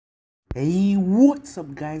Hey, what's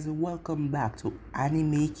up guys, and welcome back to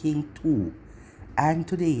Anime King 2. And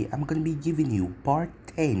today I'm gonna be giving you part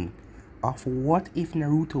 10 of what if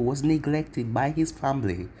Naruto was neglected by his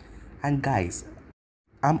family. And guys,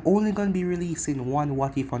 I'm only gonna be releasing one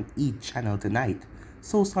what if on each channel tonight,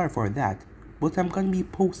 so sorry for that, but I'm gonna be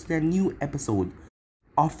posting a new episode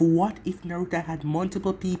of what if Naruto had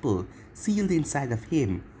multiple people sealed inside of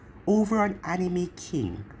him over on Anime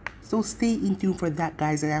King. So stay in tune for that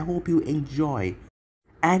guys, and I hope you enjoy.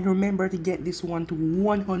 And remember to get this one to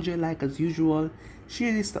 100 likes as usual.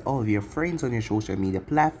 Share this to all of your friends on your social media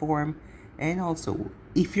platform. And also,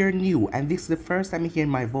 if you're new and this is the first time you hear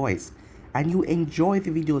my voice and you enjoy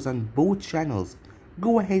the videos on both channels,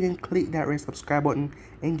 go ahead and click that red subscribe button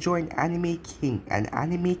and join Anime King and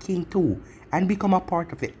Anime King 2 and become a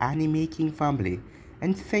part of the Anime King family.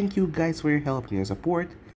 And thank you guys for your help and your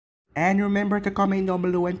support. And remember to comment down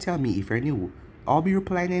below and tell me if you're new. I'll be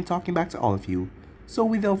replying and talking back to all of you. So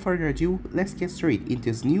without further ado, let's get straight into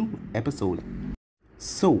this new episode.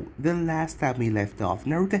 So, the last time we left off,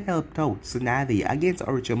 Naruto helped out Tsunade against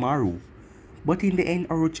Orochimaru. But in the end,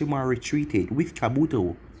 Orochimaru retreated with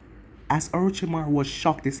Kabuto, as Orochimaru was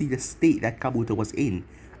shocked to see the state that Kabuto was in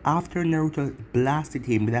after Naruto blasted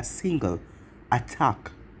him with a single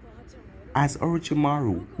attack, as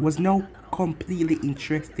Orochimaru was now completely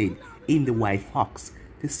interested in the White Fox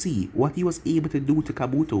to see what he was able to do to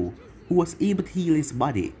Kabuto, who was able to heal his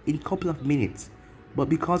body in a couple of minutes, but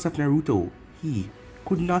because of Naruto, he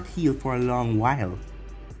could not heal for a long while.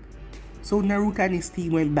 So Naruto and his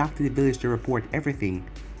team went back to the village to report everything,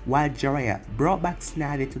 while Jiraiya brought back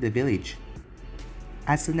Tsunade to the village.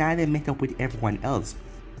 As Tsunade met up with everyone else,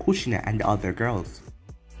 Kushina and the other girls,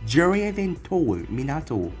 Jiraiya then told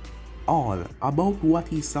Minato all about what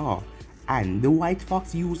he saw and the White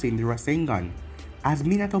Fox using the Rasengan, as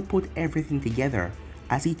Minato put everything together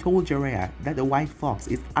as he told Jiraiya that the White Fox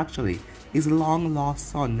is actually his long lost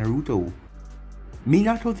son Naruto.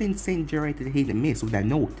 Minato then sent Jiraiya to the Hidden Mist with a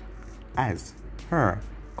note, as her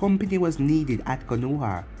company was needed at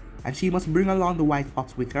Konoha and she must bring along the White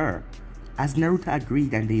Fox with her, as Naruto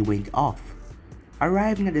agreed and they went off.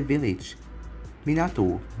 Arriving at the village,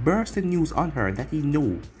 Minato burst the news on her that he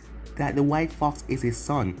knew that the White Fox is his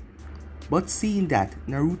son, but seeing that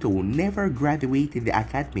Naruto never graduated the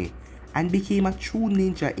academy and became a true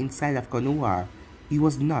ninja inside of Konoha, he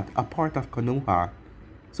was not a part of Konoha,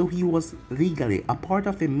 so he was legally a part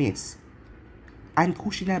of the Mist. And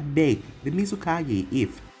Kushina begged the Mizukage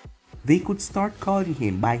if they could start calling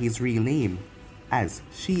him by his real name, as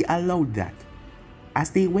she allowed that.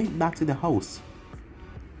 As they went back to the house,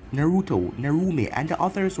 Naruto, Narumi and the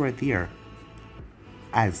others were there.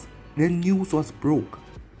 As the news was broke,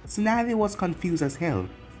 Tsunade was confused as hell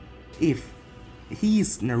if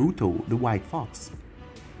he's Naruto the White Fox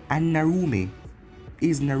and Narumi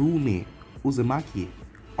is Narumi Uzumaki.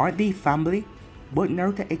 Are they family? But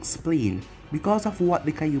Naruto explained because of what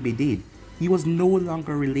the Kyuubi did, he was no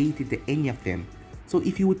longer related to any of them. So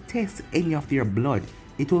if you would test any of their blood,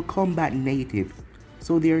 it will come back negative.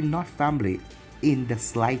 So they are not family in the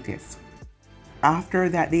slightest. After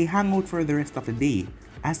that, they hung out for the rest of the day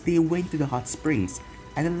as they went to the hot springs,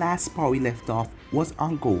 and the last part we left off was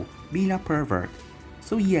Anko being a pervert.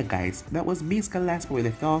 So yeah guys, that was basically the last part we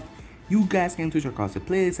left off. You guys can switch across the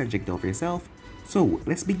playlist and check it out for yourself. So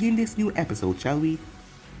let's begin this new episode, shall we?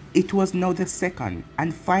 It was now the second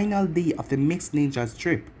and final day of the Mixed Ninjas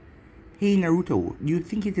trip. Hey Naruto, do you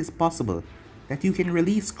think it is possible that you can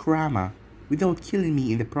release Kurama without killing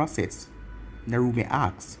me in the process? Narumi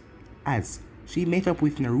asks, as she met up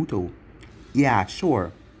with Naruto. Yeah,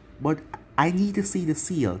 sure, but I need to see the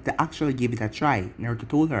seal to actually give it a try, Naruto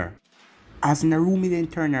told her. As Narumi then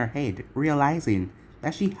turned her head, realizing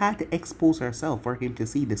that she had to expose herself for him to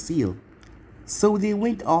see the seal. So they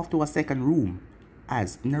went off to a second room,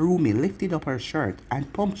 as Narumi lifted up her shirt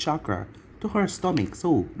and pumped chakra to her stomach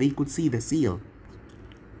so they could see the seal.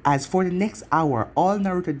 As for the next hour, all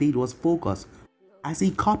Naruto did was focus as he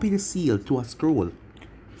copied the seal to a scroll.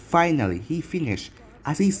 Finally, he finished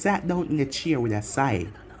as he sat down in the chair with a sigh.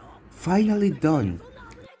 Finally done.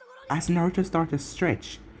 As Naruto started to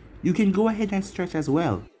stretch, you can go ahead and stretch as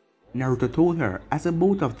well, Naruto told her, as the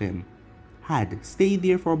both of them had stayed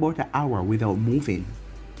there for about an hour without moving.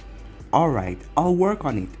 Alright, I'll work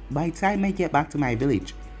on it by the time I get back to my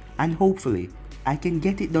village, and hopefully I can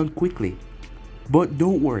get it done quickly. But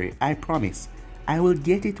don't worry, I promise, I will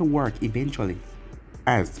get it to work eventually.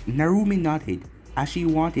 As Narumi nodded, as she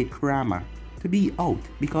wanted Kurama to be out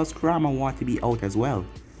because Kurama wanted to be out as well.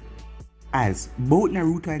 As both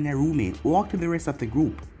Naruto and Narumi walked to the rest of the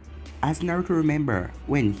group, as Naruto remembered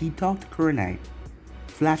when he talked to Kurenai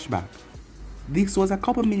Flashback. This was a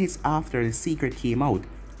couple minutes after the secret came out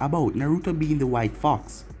about Naruto being the white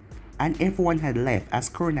fox, and everyone had left as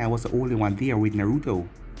Kurenai was the only one there with Naruto.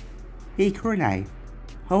 "Hey Kurenai,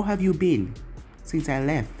 how have you been since I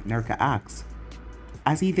left?" Naruto asked,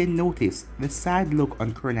 as he then noticed the sad look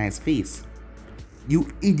on Kurenai's face. "You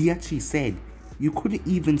idiot," she said. "You couldn't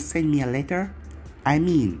even send me a letter? I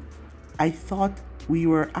mean, I thought we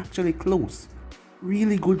were actually close.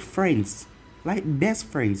 Really good friends. Like best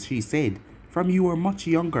friends," she said, "from you were much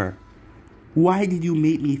younger. Why did you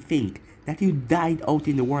make me think that you died out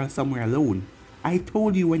in the world somewhere alone? I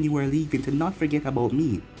told you when you were leaving to not forget about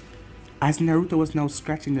me." As Naruto was now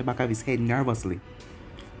scratching the back of his head nervously.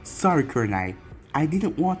 "Sorry Kurenai, I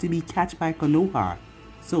didn't want to be catched by Konoha,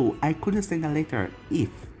 so I couldn't send a letter.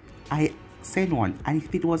 If I sent one and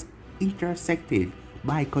if it was intersected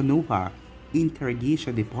by Konoha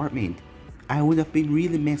interrogation department, I would have been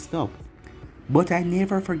really messed up. But I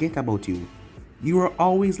never forget about you. You were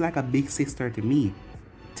always like a big sister to me.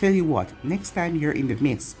 Tell you what, next time you're in the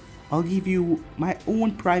mess, I'll give you my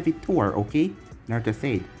own private tour, okay?" Naruto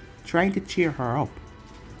said, trying to cheer her up.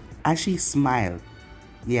 As she smiled,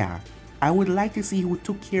 "Yeah, I would like to see who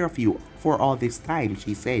took care of you for all this time,"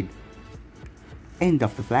 she said. End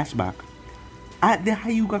of the flashback. At the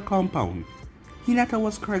Hyuga compound, Hinata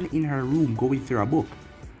was currently in her room going through a book.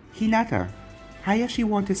 "Hinata, Hayashi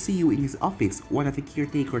wants to see you in his office," one of the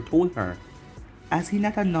caretaker told her, as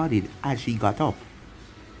Hinata nodded as she got up.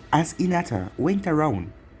 As Hinata went around,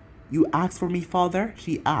 "You asked for me, father?"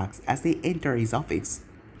 she asked as they entered his office.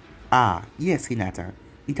 "Ah, yes, Hinata.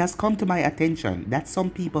 It has come to my attention that some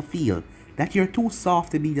people feel that you're too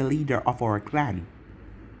soft to be the leader of our clan.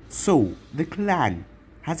 So, the clan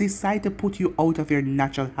has decided to put you out of your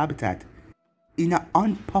natural habitat in an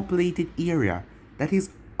unpopulated area that is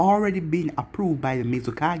already been approved by the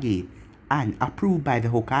Mizukage and approved by the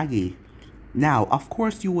Hokage. Now, of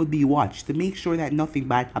course you will be watched to make sure that nothing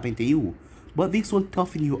bad happened to you, but this will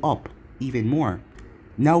toughen you up even more.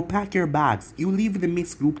 Now pack your bags, you leave the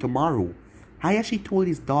mist group tomorrow," Hayashi told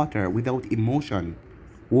his daughter without emotion.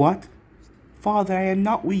 "What? Father, I am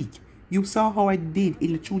not weak. You saw how I did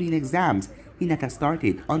in the Chunin exams," Hinata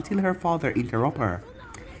started until her father interrupted her.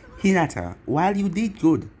 "Hinata, while you did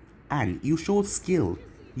good and you showed skill,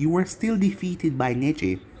 you were still defeated by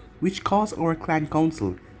Neji, which caused our clan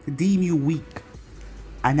council to deem you weak.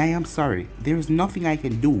 And I am sorry, there is nothing I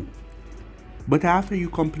can do. But after you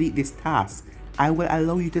complete this task, I will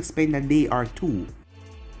allow you to spend a day or two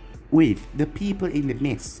with the people in the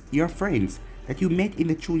mist, your friends that you met in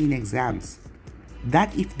the Chunin exams.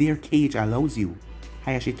 That if their cage allows you,"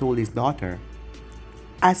 Hayashi told his daughter.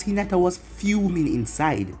 As Hinata was fuming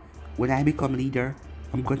inside, "When I become leader,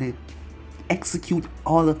 I'm gonna execute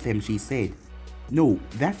all of them," she said. "No,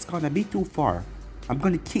 that's gonna be too far. I'm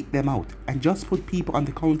gonna kick them out and just put people on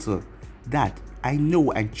the council that I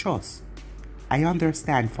know and trust." "I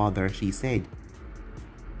understand, father," she said.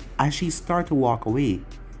 As she started to walk away,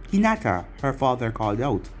 "Hinata," her father called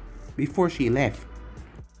out before she left.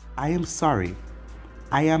 "I am sorry.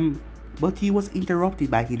 But he was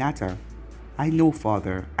interrupted by Hinata. "I know,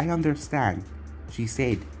 father, I understand," she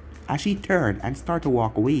said as she turned and started to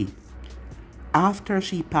walk away. After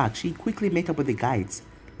she packed, she quickly met up with the guides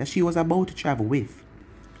that she was about to travel with.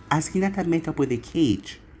 As Hinata met up with the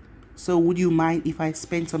cage, "So would you mind if I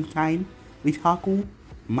spend some time with Haku,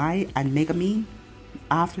 Mai, and Megumin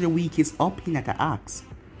after the week is up?" Hinata asked.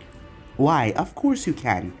 "Why, of course you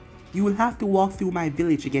can. You will have to walk through my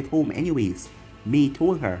village to get home anyways," Mei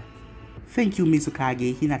told her. "Thank you,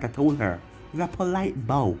 Mizukage," Hinata told her with a polite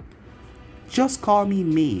bow. "Just call me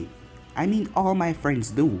Mei. I mean, all my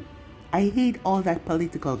friends do. I hate all that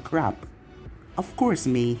political crap." "Of course,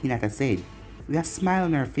 Mei," Hinata said with a smile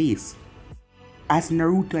on her face. As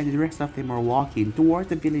Naruto and the rest of them were walking towards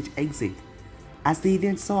the village exit, as they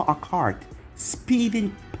then saw a cart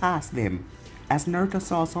speeding past them. As Naruto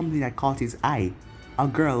saw something that caught his eye, a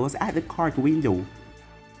girl was at the cart window.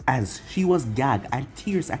 As she was gagged and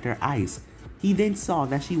tears at her eyes, he then saw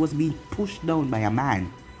that she was being pushed down by a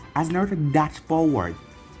man. As Naruto dashed forward,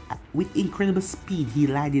 with incredible speed he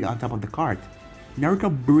landed on top of the cart. Naruto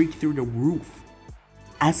break through the roof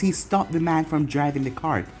as he stopped the man from driving the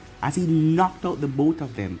cart, as he knocked out the both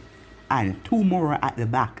of them, and two more were at the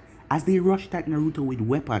back. As they rushed at Naruto with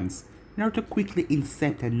weapons, Naruto quickly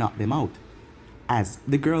intercepted and knocked them out. As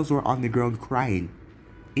the girls were on the ground crying,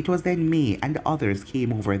 it was then Mei and the others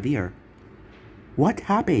came over there. "What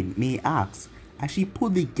happened?" Mei asked as she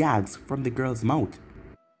pulled the gags from the girl's mouth.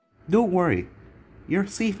 "Don't worry, you're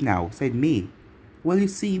safe now," said Mei. "Well, you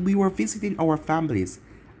see, we were visiting our families,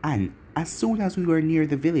 and as soon as we were near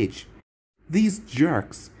the village, These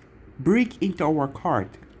jerks break into our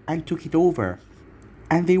cart and took it over,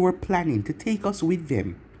 and they were planning to take us with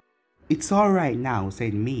them. It's alright now,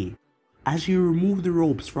 said May, as she removed the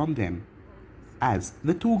ropes from them. As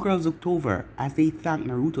the two girls looked over as they thanked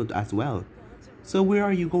Naruto as well. So where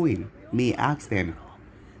are you going? May asked them.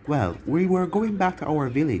 Well, we were going back to our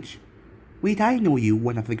village. Wait, I know you,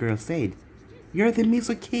 one of the girls said. You're the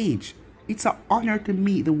Miss Cage. It's an honor to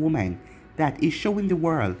meet the woman that is showing the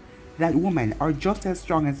world that women are just as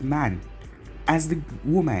strong as man. As the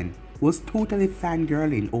woman was totally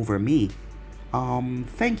fangirling over me.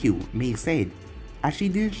 Thank you, May said, as she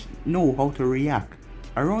didn't know how to react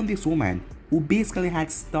around this woman who basically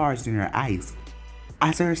had stars in her eyes.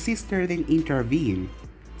 As her sister then intervened,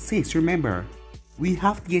 Sis, remember, we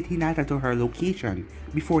have to get Hinata to her location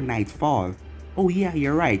before nightfall. Oh yeah,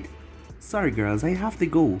 you're right. Sorry girls, I have to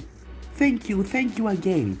go. Thank you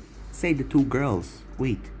again, said the two girls.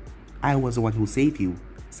 Wait, I was the one who saved you,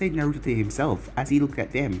 said Naruto to himself as he looked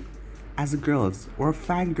at them, as the girls were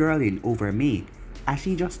fangirling over me, as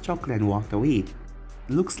she just chuckled and walked away.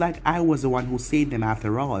 Looks like I was the one who saved them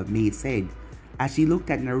after all, May said, as she looked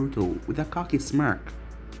at Naruto with a cocky smirk.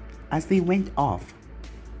 As they went off,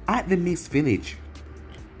 at the Mist Village,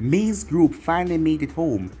 May's group finally made it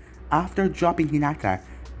home after dropping Hinata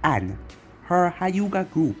and her Hyuga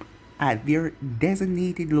group at their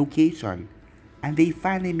designated location, and they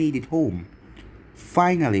finally made it home.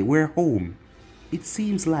 Finally, we're home. It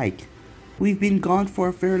seems like we've been gone for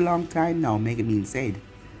a very long time now, Megumin said.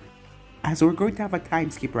 As we're going to have a time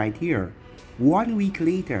skip right here. 1 week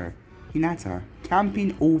later, Hinata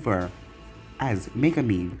camping over as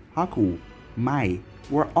Megumin, Haku, Mai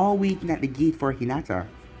were all waiting at the gate for Hinata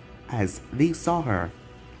as they saw her,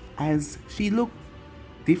 as she looked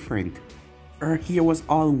different. Her hair was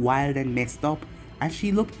all wild and messed up, and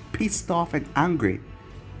she looked pissed off and angry.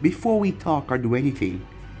 Before we talk or do anything,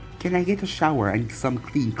 can I get a shower and some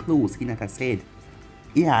clean clothes, Hinata said.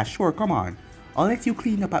 Yeah, sure, come on. I'll let you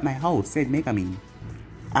clean up at my house, said Megumin.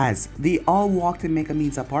 As they all walked to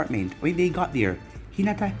Megumin's apartment, when they got there,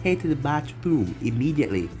 Hinata headed to the bathroom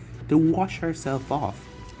immediately to wash herself off.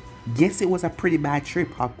 Guess it was a pretty bad trip,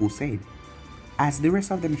 Haku said, as the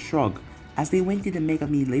rest of them shrugged as they went to the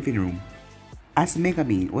Megumin living room. As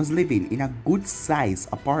Megumin was living in a good-sized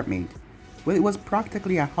apartment, well, it was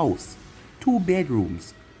practically a house, 2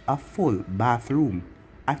 bedrooms, a full bathroom,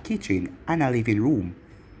 a kitchen, and a living room.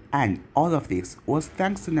 And all of this was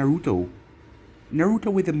thanks to Naruto.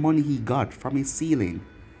 Naruto, with the money he got from his ceiling,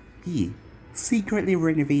 he secretly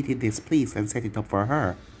renovated this place and set it up for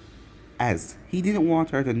her, as he didn't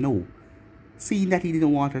want her to know. Seeing that he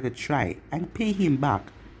didn't want her to try and pay him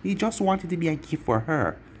back, he just wanted to be a gift for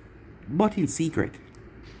her, but in secret.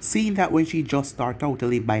 Seeing that when she just started out to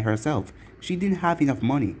live by herself, she didn't have enough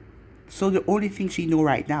money. So the only thing she knew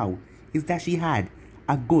right now is that she had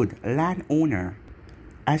a good landowner,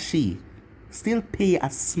 as she still paid a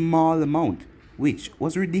small amount, which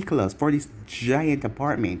was ridiculous for this giant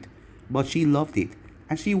apartment, but she loved it,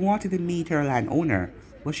 and she wanted to meet her landowner,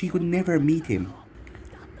 but she could never meet him.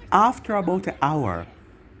 After about an hour,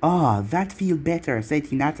 that feel better, said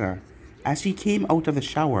Hinata, as she came out of the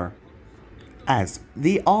shower. As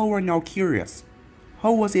they all were now curious,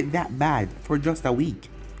 how was it that bad for just a week?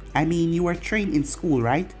 I mean, you were trained in school,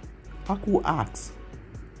 right? Haku asked.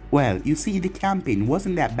 Well, you see, the camping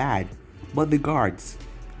wasn't that bad, but the guards,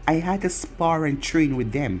 I had to spar and train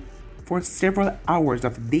with them for several hours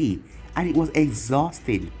of the day, and it was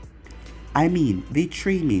exhausting. I mean, they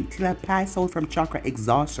trained me till I passed out from chakra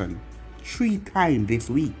exhaustion 3 times this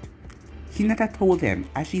week. Hinata told them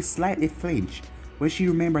as she slightly flinched when she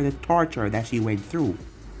remembered the torture that she went through.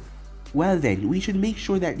 Well then, we should make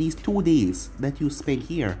sure that these 2 days that you spent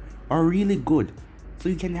here are really good, so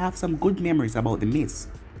you can have some good memories about the miss.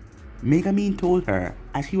 Megumin told her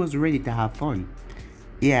as she was ready to have fun.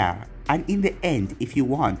 Yeah, and in the end, if you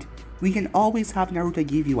want, we can always have Naruto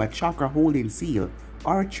give you a chakra holding seal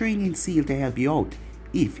or a training seal to help you out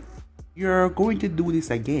if you're going to do this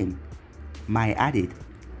again, Mai added.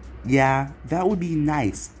 Yeah, that would be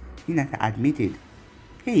nice, Hinata admitted.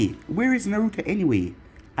 Hey, where is Naruto anyway?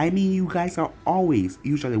 I mean, you guys are always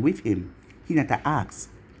usually with him, Hinata asked,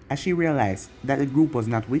 as she realized that the group was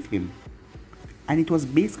not with him, and it was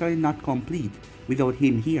basically not complete without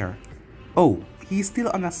him here. Oh, he's still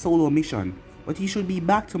on a solo mission, but he should be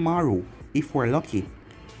back tomorrow if we're lucky.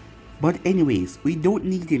 But anyways, we don't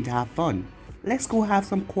need him to have fun. Let's go have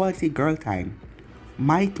some quality girl time,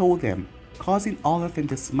 Mai told them, causing all of them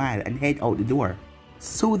to smile and head out the door.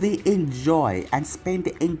 So they enjoy and spend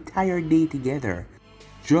the entire day together,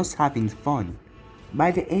 just having fun. By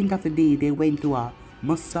the end of the day, they went to a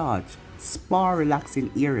massage spa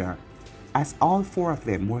relaxing area as all four of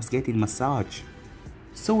them was getting massage.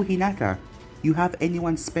 So Hinata, you have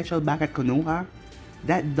anyone special back at Konoha?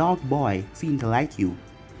 That dog boy seemed to like you.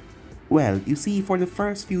 Well, you see, for the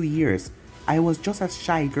first few years, I was just a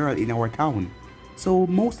shy girl in our town, so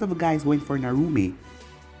most of the guys went for Narumi,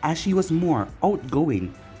 as she was more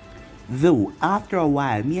outgoing. Though, after a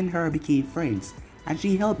while, me and her became friends, and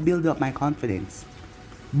she helped build up my confidence.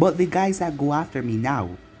 But the guys that go after me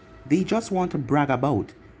now, they just want to brag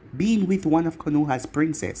about being with one of Konoha's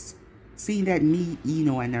princess, seeing that me,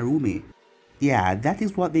 Ino, and Narumi. Yeah, that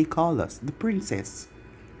is what they call us, the princess.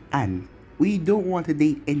 And we don't want to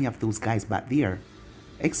date any of those guys back there.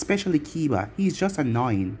 Especially Kiba, he's just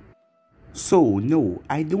annoying. So no,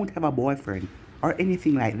 I don't have a boyfriend or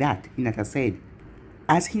anything like that, Hinata said.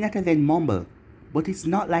 As Hinata then mumbled, but it's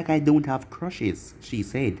not like I don't have crushes, she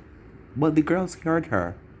said. But the girls heard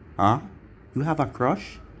her. Huh? You have a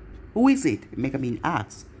crush? Who is it? Megumin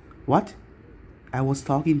asked. What? I was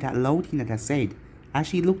talking that loud, Hinata said, as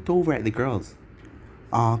she looked over at the girls.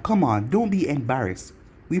 Aw, come on, don't be embarrassed.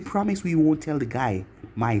 We promise we won't tell the guy,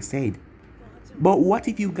 Mai said. But what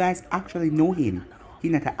if you guys actually know him?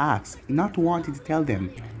 Hinata asked, not wanting to tell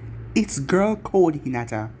them. It's girl code,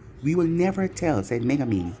 Hinata. We will never tell, said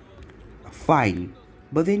Megumin. Fine,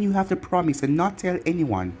 but then you have to promise to not tell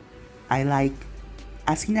anyone. I like...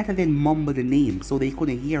 As Hinata then mumbled the name so they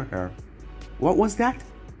couldn't hear her. What was that?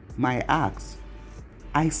 Mai asked.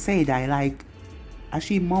 I said I like... As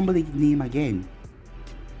she mumbled the name again.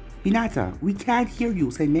 Hinata, we can't hear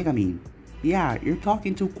you, said Megumin. Yeah, you're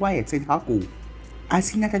talking too quiet, said Haku.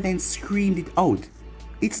 As Hinata then screamed it out.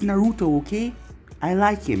 It's Naruto, okay? I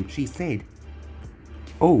like him, she said.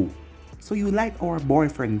 Oh, so you like our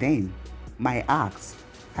boyfriend then? Mai asked,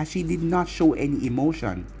 as she did not show any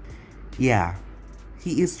emotion. Yeah,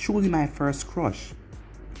 he is truly my first crush.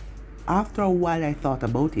 After a while I thought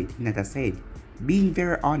about it, Hinata said, being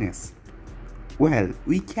very honest. Well,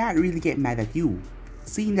 we can't really get mad at you,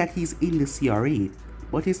 seeing that he's in the CRA,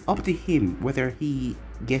 but it's up to him whether he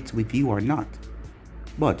gets with you or not.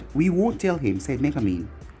 But we won't tell him, said Megumin.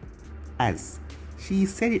 As she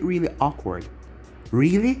said it really awkward.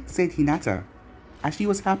 Really? Said Hinata, as she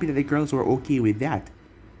was happy that the girls were okay with that.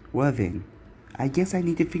 Well then, I guess I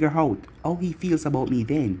need to figure out how he feels about me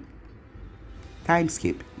then. Time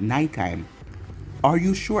skip, nighttime. Are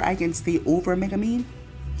you sure I can stay over, Megumin?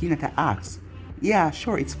 Hinata asked. Yeah,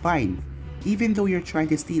 sure, it's fine. Even though you're trying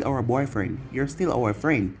to steal our boyfriend, you're still our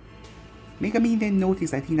friend. Megumin then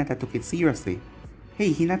noticed that Hinata took it seriously.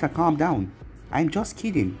 Hey Hinata, calm down. I'm just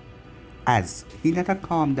kidding. As Hinata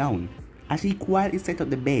calmed down, as she quietly set up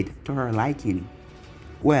the bed to her liking.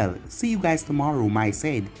 Well, see you guys tomorrow, Mai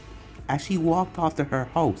said, as she walked off to her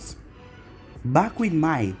house. Back with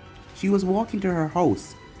Mai, she was walking to her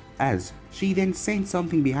house, as she then sensed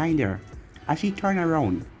something behind her, as she turned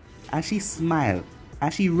around, as she smiled,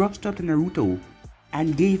 as she rushed up to Naruto,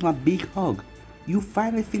 and gave him a big hug. You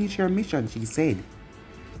finally finished your mission, she said.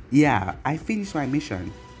 Yeah, I finished my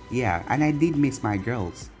mission. Yeah, and I did miss my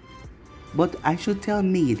girls. But I should tell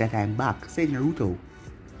Mei that I'm back, said Naruto.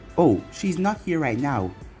 Oh, she's not here right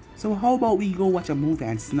now. So how about we go watch a movie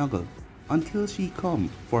and snuggle until she come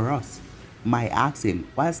for us? Mai asked him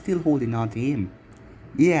while still holding on to him.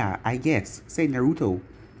 Yeah, I guess, said Naruto,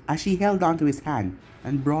 as she held onto his hand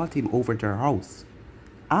and brought him over to her house.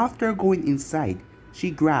 After going inside,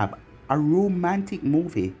 she grabbed a romantic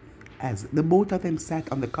movie as the both of them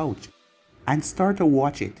sat on the couch and started to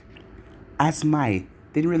watch it. As Mai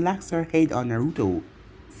then relaxed her head on Naruto.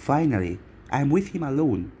 Finally, I'm with him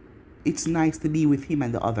alone. It's nice to be with him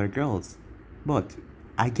and the other girls, but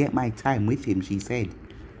I get my time with him, she said.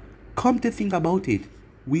 Come to think about it,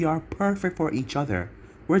 we are perfect for each other.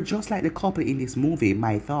 We're just like the couple in this movie,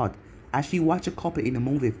 Mai thought, as she watched a couple in the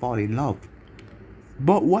movie fall in love.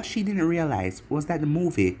 But what she didn't realize was that the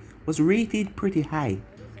movie was rated pretty high.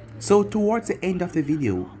 So towards the end of the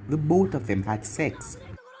video, the both of them had sex.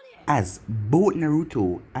 As both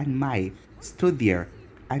Naruto and Mai stood there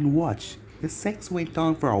and watched, the sex went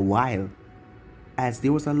on for a while, as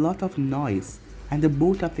there was a lot of noise and the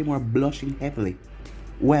both of them were blushing heavily.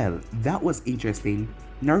 Well, that was interesting,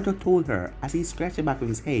 Naruto told her as he scratched the back of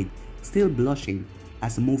his head, still blushing,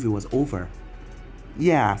 as the movie was over.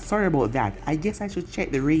 Yeah, sorry about that, I guess I should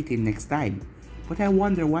check the rating next time, but I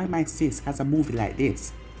wonder why my sis has a movie like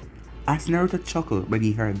this. As Naruto chuckled when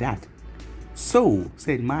he heard that. So,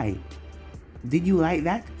 said Mai. Did you like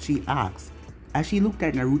that? She asked, as she looked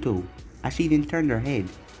at Naruto, as she then turned her head.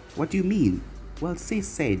 What do you mean? Well, sis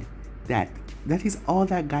said that is all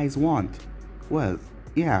that guys want. Well,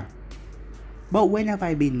 yeah. But when have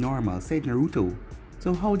I been normal? Said Naruto.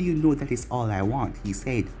 So how do you know that is all I want? He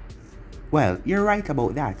said. Well, you're right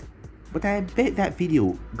about that. But I bet that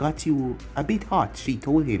video got you a bit hot, she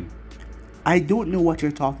told him. I don't know what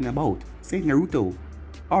you're talking about, said Naruto.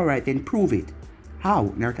 Alright then prove it. How?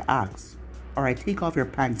 Naruto asked. Alright, take off your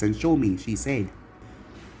pants and show me, she said.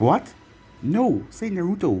 What? No, said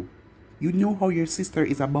Naruto. You know how your sister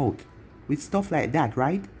is about with stuff like that,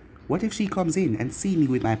 right? What if she comes in and see me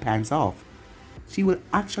with my pants off? She will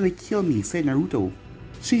actually kill me, said Naruto.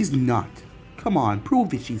 She's not. Come on,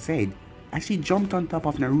 prove it, she said, as she jumped on top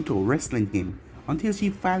of Naruto, wrestling him until she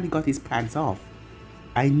finally got his pants off.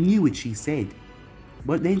 I knew it, she said.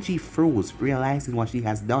 But then she froze, realizing what she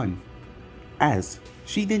has done. As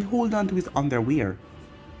she then held on to his underwear.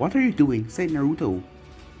 What are you doing? Said Naruto.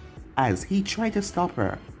 As he tried to stop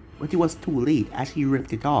her, but it was too late as she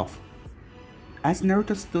ripped it off. As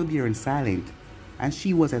Naruto stood there in silence, and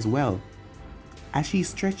she was as well, as she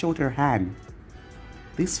stretched out her hand.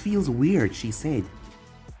 This feels weird, she said,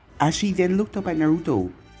 as she then looked up at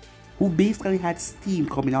Naruto, who basically had steam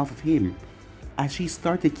coming off of him, as she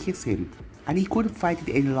started to kiss him, and he couldn't fight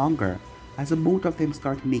it any longer, as the both of them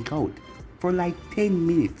started to make out for like 10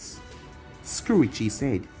 minutes. Screw it, she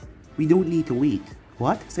said. We don't need to wait.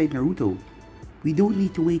 What? Said Naruto. We don't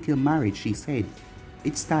need to wait till marriage, she said.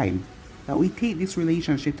 It's time that we take this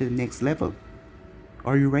relationship to the next level.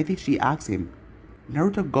 Are you ready? She asked him.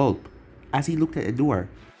 Naruto gulped as he looked at the door.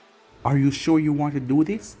 Are you sure you want to do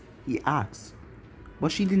this? He asked.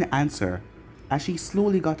 But she didn't answer, as she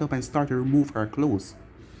slowly got up and started to remove her clothes.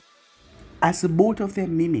 As the both of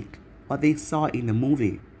them mimicked what they saw in the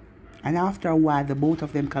movie, and after a while the both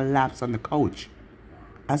of them collapsed on the couch,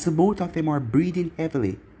 as the both of them were breathing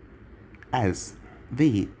heavily, as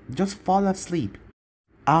they just fall asleep.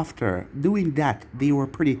 After doing that, they were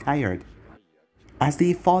pretty tired, as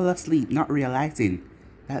they fall asleep not realizing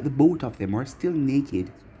that the both of them were still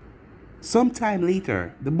naked. Sometime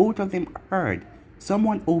later, the both of them heard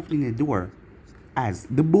someone opening the door, as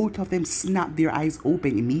the both of them snapped their eyes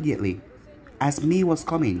open immediately. As May was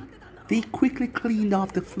coming, they quickly cleaned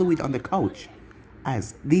off the fluid on the couch,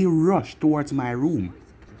 as they rushed towards my room.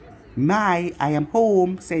 Mai, I am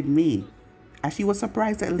home, said May, as she was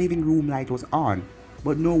surprised that the living room light was on,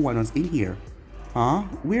 but no one was in here. Huh?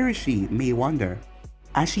 Where is she? May wondered,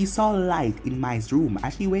 as she saw light in Mai's room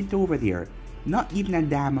as she went over there, not giving a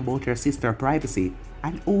damn about her sister's privacy,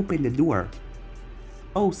 and opened the door.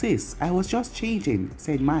 Oh sis, I was just changing,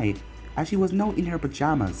 said Mai, as she was now in her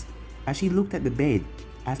pajamas, as she looked at the bed,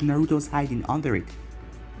 as Naruto was hiding under it.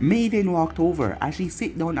 May then walked over as she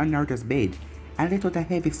sat down on Naruto's bed and let out a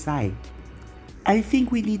heavy sigh. I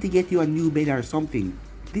think we need to get you a new bed or something.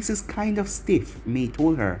 This is kind of stiff, May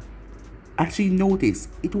told her, as she noticed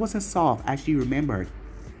it wasn't soft as she remembered,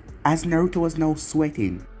 as Naruto was now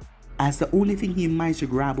sweating, as the only thing he managed to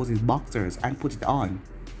grab was his boxers and put it on.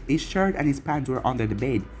 His shirt and his pants were under the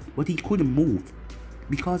bed, but he couldn't move,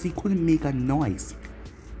 because he couldn't make a noise.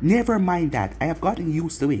 Never mind that, I have gotten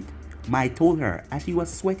used to it, Mai told her as she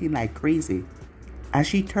was sweating like crazy, as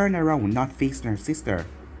she turned around not facing her sister,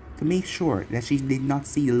 to make sure that she did not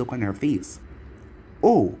see the look on her face.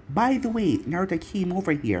 Oh, by the way, Naruto came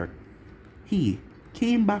over here. He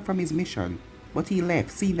came back from his mission, but he left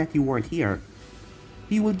seeing that you weren't here.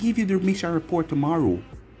 He will give you the mission report tomorrow,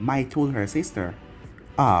 Mai told her sister.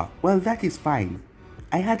 Ah, well that is fine.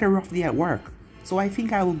 I had a rough day at work, so I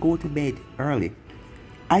think I will go to bed early.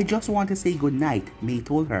 I just want to say good night, May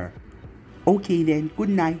told her. Okay then, good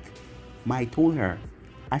night, Mai told her,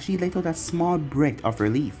 as she let out a small breath of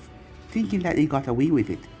relief, thinking that they got away with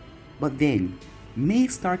it. But then, May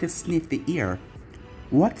started to sniff the air.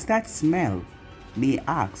 What's that smell? May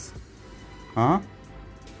asked. Huh?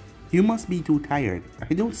 You must be too tired.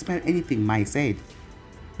 I don't smell anything, Mai said.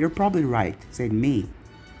 You're probably right, said May.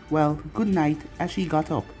 Well, good night, as she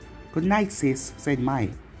got up. Good night, sis, said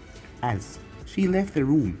Mai, as she left the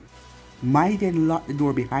room. Mai then locked the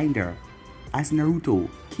door behind her, as Naruto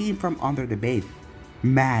came from under the bed.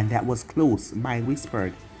 Man, that was close, Mai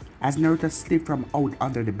whispered, as Naruto slipped from out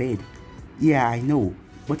under the bed. Yeah, I know,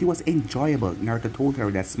 but it was enjoyable, Naruto told her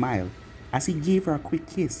with a smile, as he gave her a quick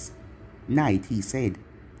kiss. Night, he said,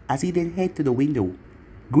 as he then headed to the window.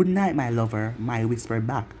 Good night, my lover, Mai whispered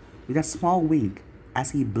back, with a small wink,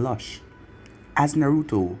 as he blushed. As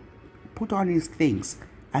Naruto put on his things,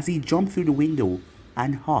 as he jumped through the window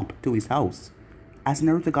and hopped to his house. As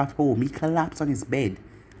Naruto got home, he collapsed on his bed,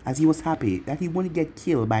 as he was happy that he wouldn't get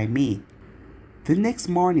killed by Mai. The next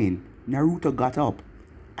morning, Naruto got up,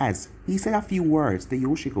 as he said a few words to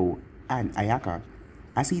Yoshiko and Ayaka,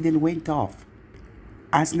 as he then went off.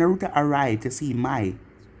 As Naruto arrived to see Mai,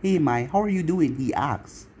 Hey Mai, how are you doing? He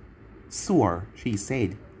asked. sore, she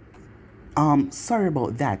said. Sorry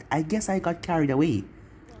about that. I guess I got carried away.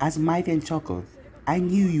 As Mai then chuckled, I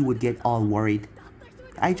knew you would get all worried.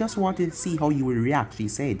 I just wanted to see how you would react, she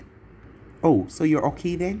said. Oh, so you're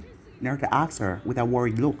okay then? Naruto asked her with a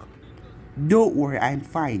worried look. Don't worry, I'm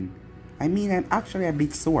fine. I mean, I'm actually a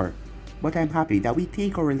bit sore, but I'm happy that we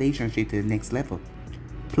take our relationship to the next level.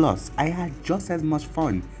 Plus, I had just as much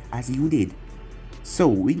fun as you did. So,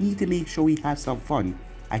 we need to make sure we have some fun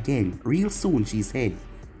again real soon, she said,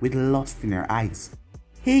 with lust in her eyes.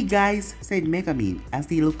 Hey guys, said Megumin as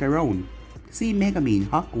they looked around. See Megumin,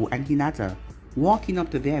 Haku, and Hinata walking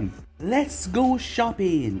up to them. Let's go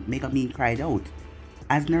shopping, Megumin cried out,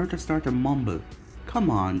 as Naruto started to mumble. Come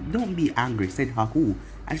on, don't be angry, said Haku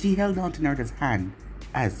as she held on to Naruto's hand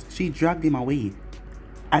as she dragged him away.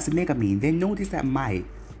 As Megumin then noticed that Mai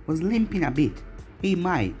was limping a bit. Hey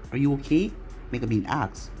Mai, are you okay? Megumin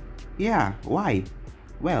asked. Yeah, why?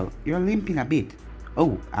 Well, you're limping a bit.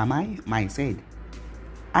 Oh, am I? Mai said.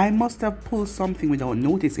 I must have pulled something without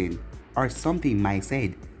noticing, or something, Mai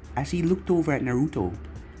said, as she looked over at Naruto.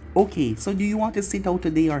 Okay, so do you want to sit out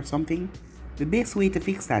today or something? The best way to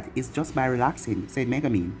fix that is just by relaxing, said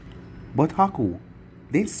Megumin. But Haku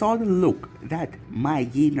then saw the look that Mai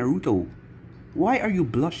gave Naruto. Why are you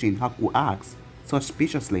blushing? Haku asked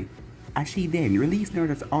suspiciously, as she then released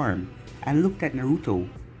Naruto's arm and looked at Naruto,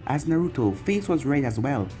 as Naruto's face was red as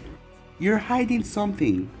well. You're hiding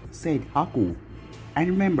something, said Haku. And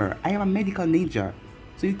remember, I am a medical ninja,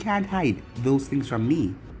 so you can't hide those things from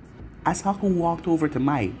me. As Haku walked over to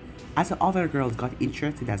Mai, as the other girls got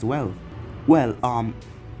interested as well. Well,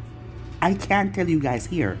 I can't tell you guys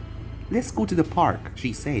here. Let's go to the park,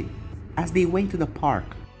 she said, as they went to the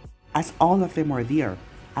park. As all of them were there,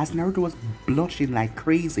 as Naruto was blushing like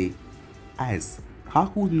crazy, as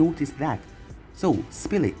Haku noticed that. So,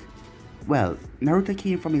 spill it. Well, Naruto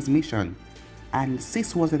came from his mission, and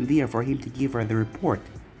Sis wasn't there for him to give her the report,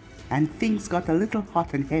 and things got a little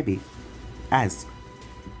hot and heavy, as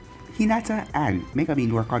Hinata and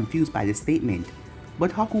Megumin were confused by the statement,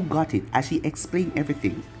 but Haku got it as she explained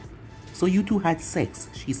everything. So you two had sex,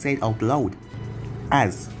 she said out loud,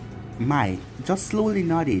 as Mai just slowly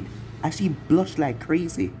nodded as she blushed like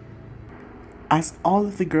crazy. As all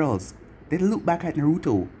of the girls then looked back at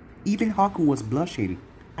Naruto, even Haku was blushing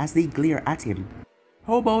as they glared at him.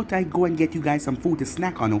 How about I go and get you guys some food to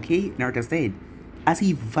snack on, okay? Naruto said, as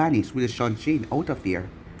he vanished with the Shanshin out of there.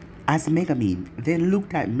 As Megumin then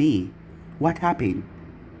looked at Mei. What happened?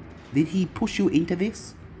 Did he push you into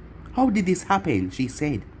this? How did this happen? She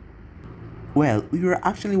said. Well, we were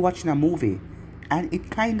actually watching a movie, and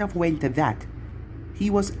it kind of went to that. He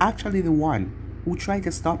was actually the one who tried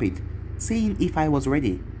to stop it, saying if I was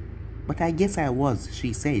ready. But I guess I was,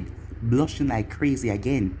 she said, blushing like crazy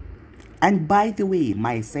again. And by the way,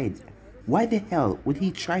 Mai said, why the hell would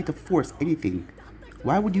he try to force anything?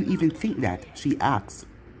 Why would you even think that? She asked.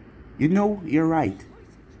 You know, you're right.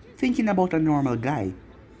 Thinking about a normal guy,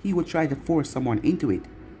 he would try to force someone into it.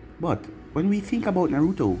 But when we think about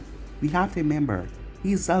Naruto, we have to remember,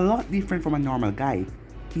 he's a lot different from a normal guy.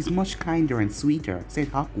 He's much kinder and sweeter, said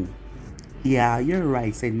Haku. Yeah, you're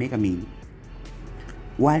right, said Megumin.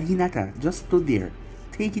 While Hinata just stood there,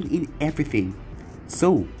 taking in everything.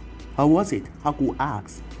 So, how was it? Haku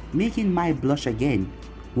asked, making Mai blush again.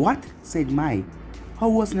 What? Said Mai. How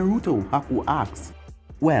was Naruto? Haku asked.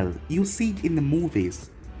 Well, you see it in the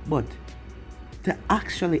movies, but to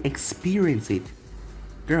actually experience it.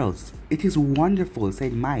 Girls, it is wonderful,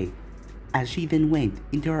 said Mai, as she then went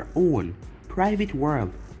into her own private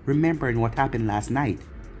world, remembering what happened last night.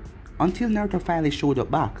 Until Naruto finally showed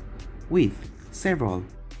up back with several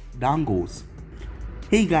dangos.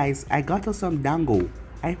 Hey guys, I got us some dango.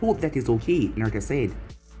 I hope that is okay, Naruto said.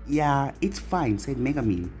 Yeah, it's fine, said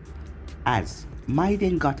Megumin, as Mai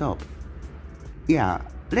then got up. Yeah,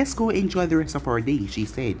 let's go enjoy the rest of our day, she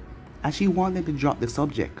said, as she wanted to drop the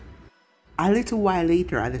subject. A little while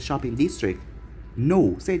later at the shopping district.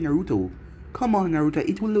 No, said Naruto. Come on, Naruto,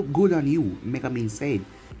 it will look good on you, Megumin said,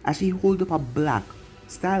 as she held up a black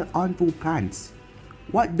style on-full pants.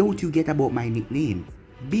 What don't you get about my nickname?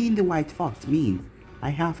 Being the white fox mean I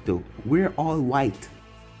have to wear all white.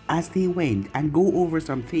 As they went and go over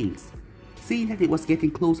some things, seeing that it was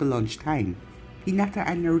getting close to lunchtime, Hinata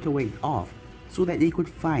and Naruto went off so that they could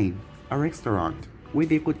find a restaurant where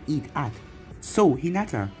they could eat at. So,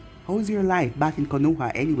 Hinata, how's your life back in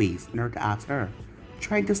Konoha anyways? Naruto asked her,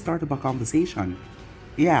 trying to start up a conversation.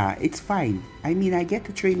 Yeah, it's fine. I mean, I get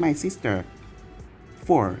to train my sister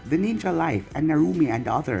for the ninja life, and Narumi and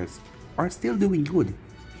the others are still doing good,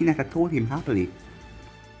 Hinata told him happily.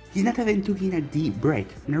 Hinata then took in a deep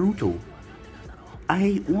breath. Naruto,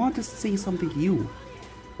 I want to say something to you.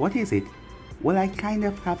 What is it? Well, I kind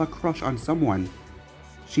of have a crush on someone,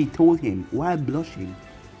 she told him while blushing.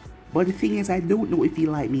 But the thing is, I don't know if he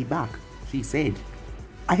liked me back, she said.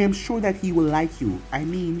 I am sure that he will like you. I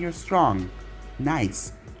mean, you're strong,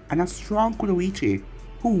 nice, and a strong kunoichi.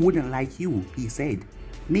 Who wouldn't like you, he said,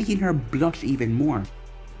 making her blush even more.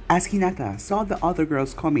 As Hinata saw the other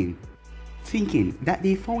girls coming, thinking that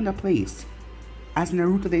they found a place. As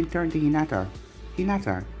Naruto then turned to Hinata,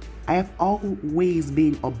 Hinata, I have always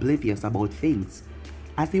been oblivious about things,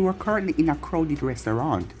 as they were currently in a crowded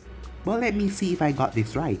restaurant. But let me see if I got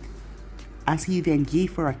this right. As he then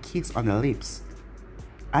gave her a kiss on the lips.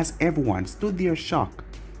 As everyone stood there shocked,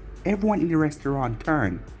 everyone in the restaurant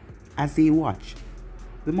turned as they watched.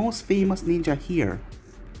 The most famous ninja here,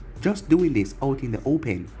 just doing this out in the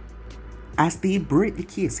open. As they break the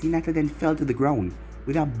kiss, Hinata then fell to the ground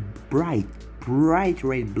with a bright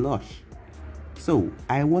red blush. So,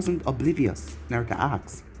 I wasn't oblivious, Naruto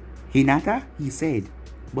asked. Hinata, he said,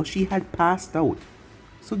 but she had passed out.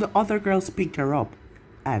 So the other girls picked her up,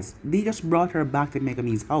 as they just brought her back to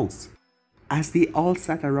Megami's house. As they all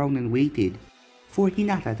sat around and waited for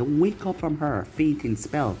Hinata to wake up from her fainting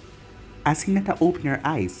spell. As Hinata opened her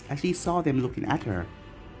eyes as she saw them looking at her,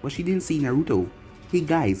 but she didn't see Naruto. Hey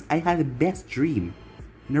guys, I had the best dream.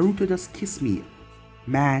 Naruto just kissed me.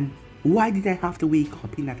 Man, why did I have to wake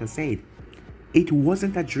up, Hinata said. It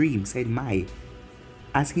wasn't a dream, said Mai.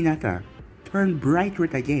 As Hinata turned bright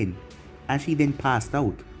red again, and she then passed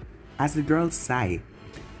out, as the girls sighed.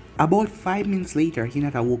 About 5 minutes later,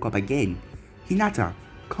 Hinata woke up again. Hinata,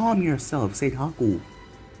 calm yourself, said Haku.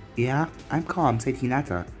 Yeah, I'm calm, said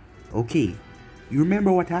Hinata. Okay, you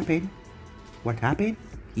remember what happened? What happened?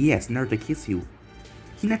 Yes, Naruto kissed you.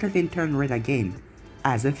 Hinata then turned red again,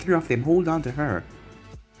 as the three of them hold on to her.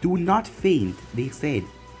 Do not faint, they said,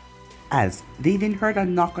 as they then heard a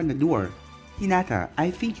knock on the door. Hinata,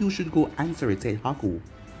 I think you should go answer it, said Haku.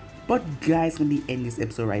 But guys, when we end this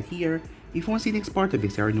episode right here, if you want to see the next part of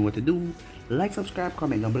this, you already know what to do. Like, subscribe,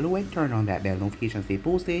 comment down below, and turn on that bell notification to stay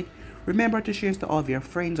posted. Remember to share this to all of your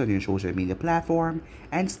friends on your social media platform,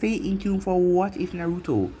 and stay in tune for what if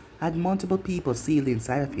Naruto had multiple people sealed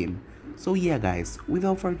inside of him. So yeah guys,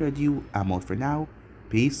 without further ado, I'm out for now.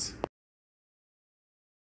 Peace.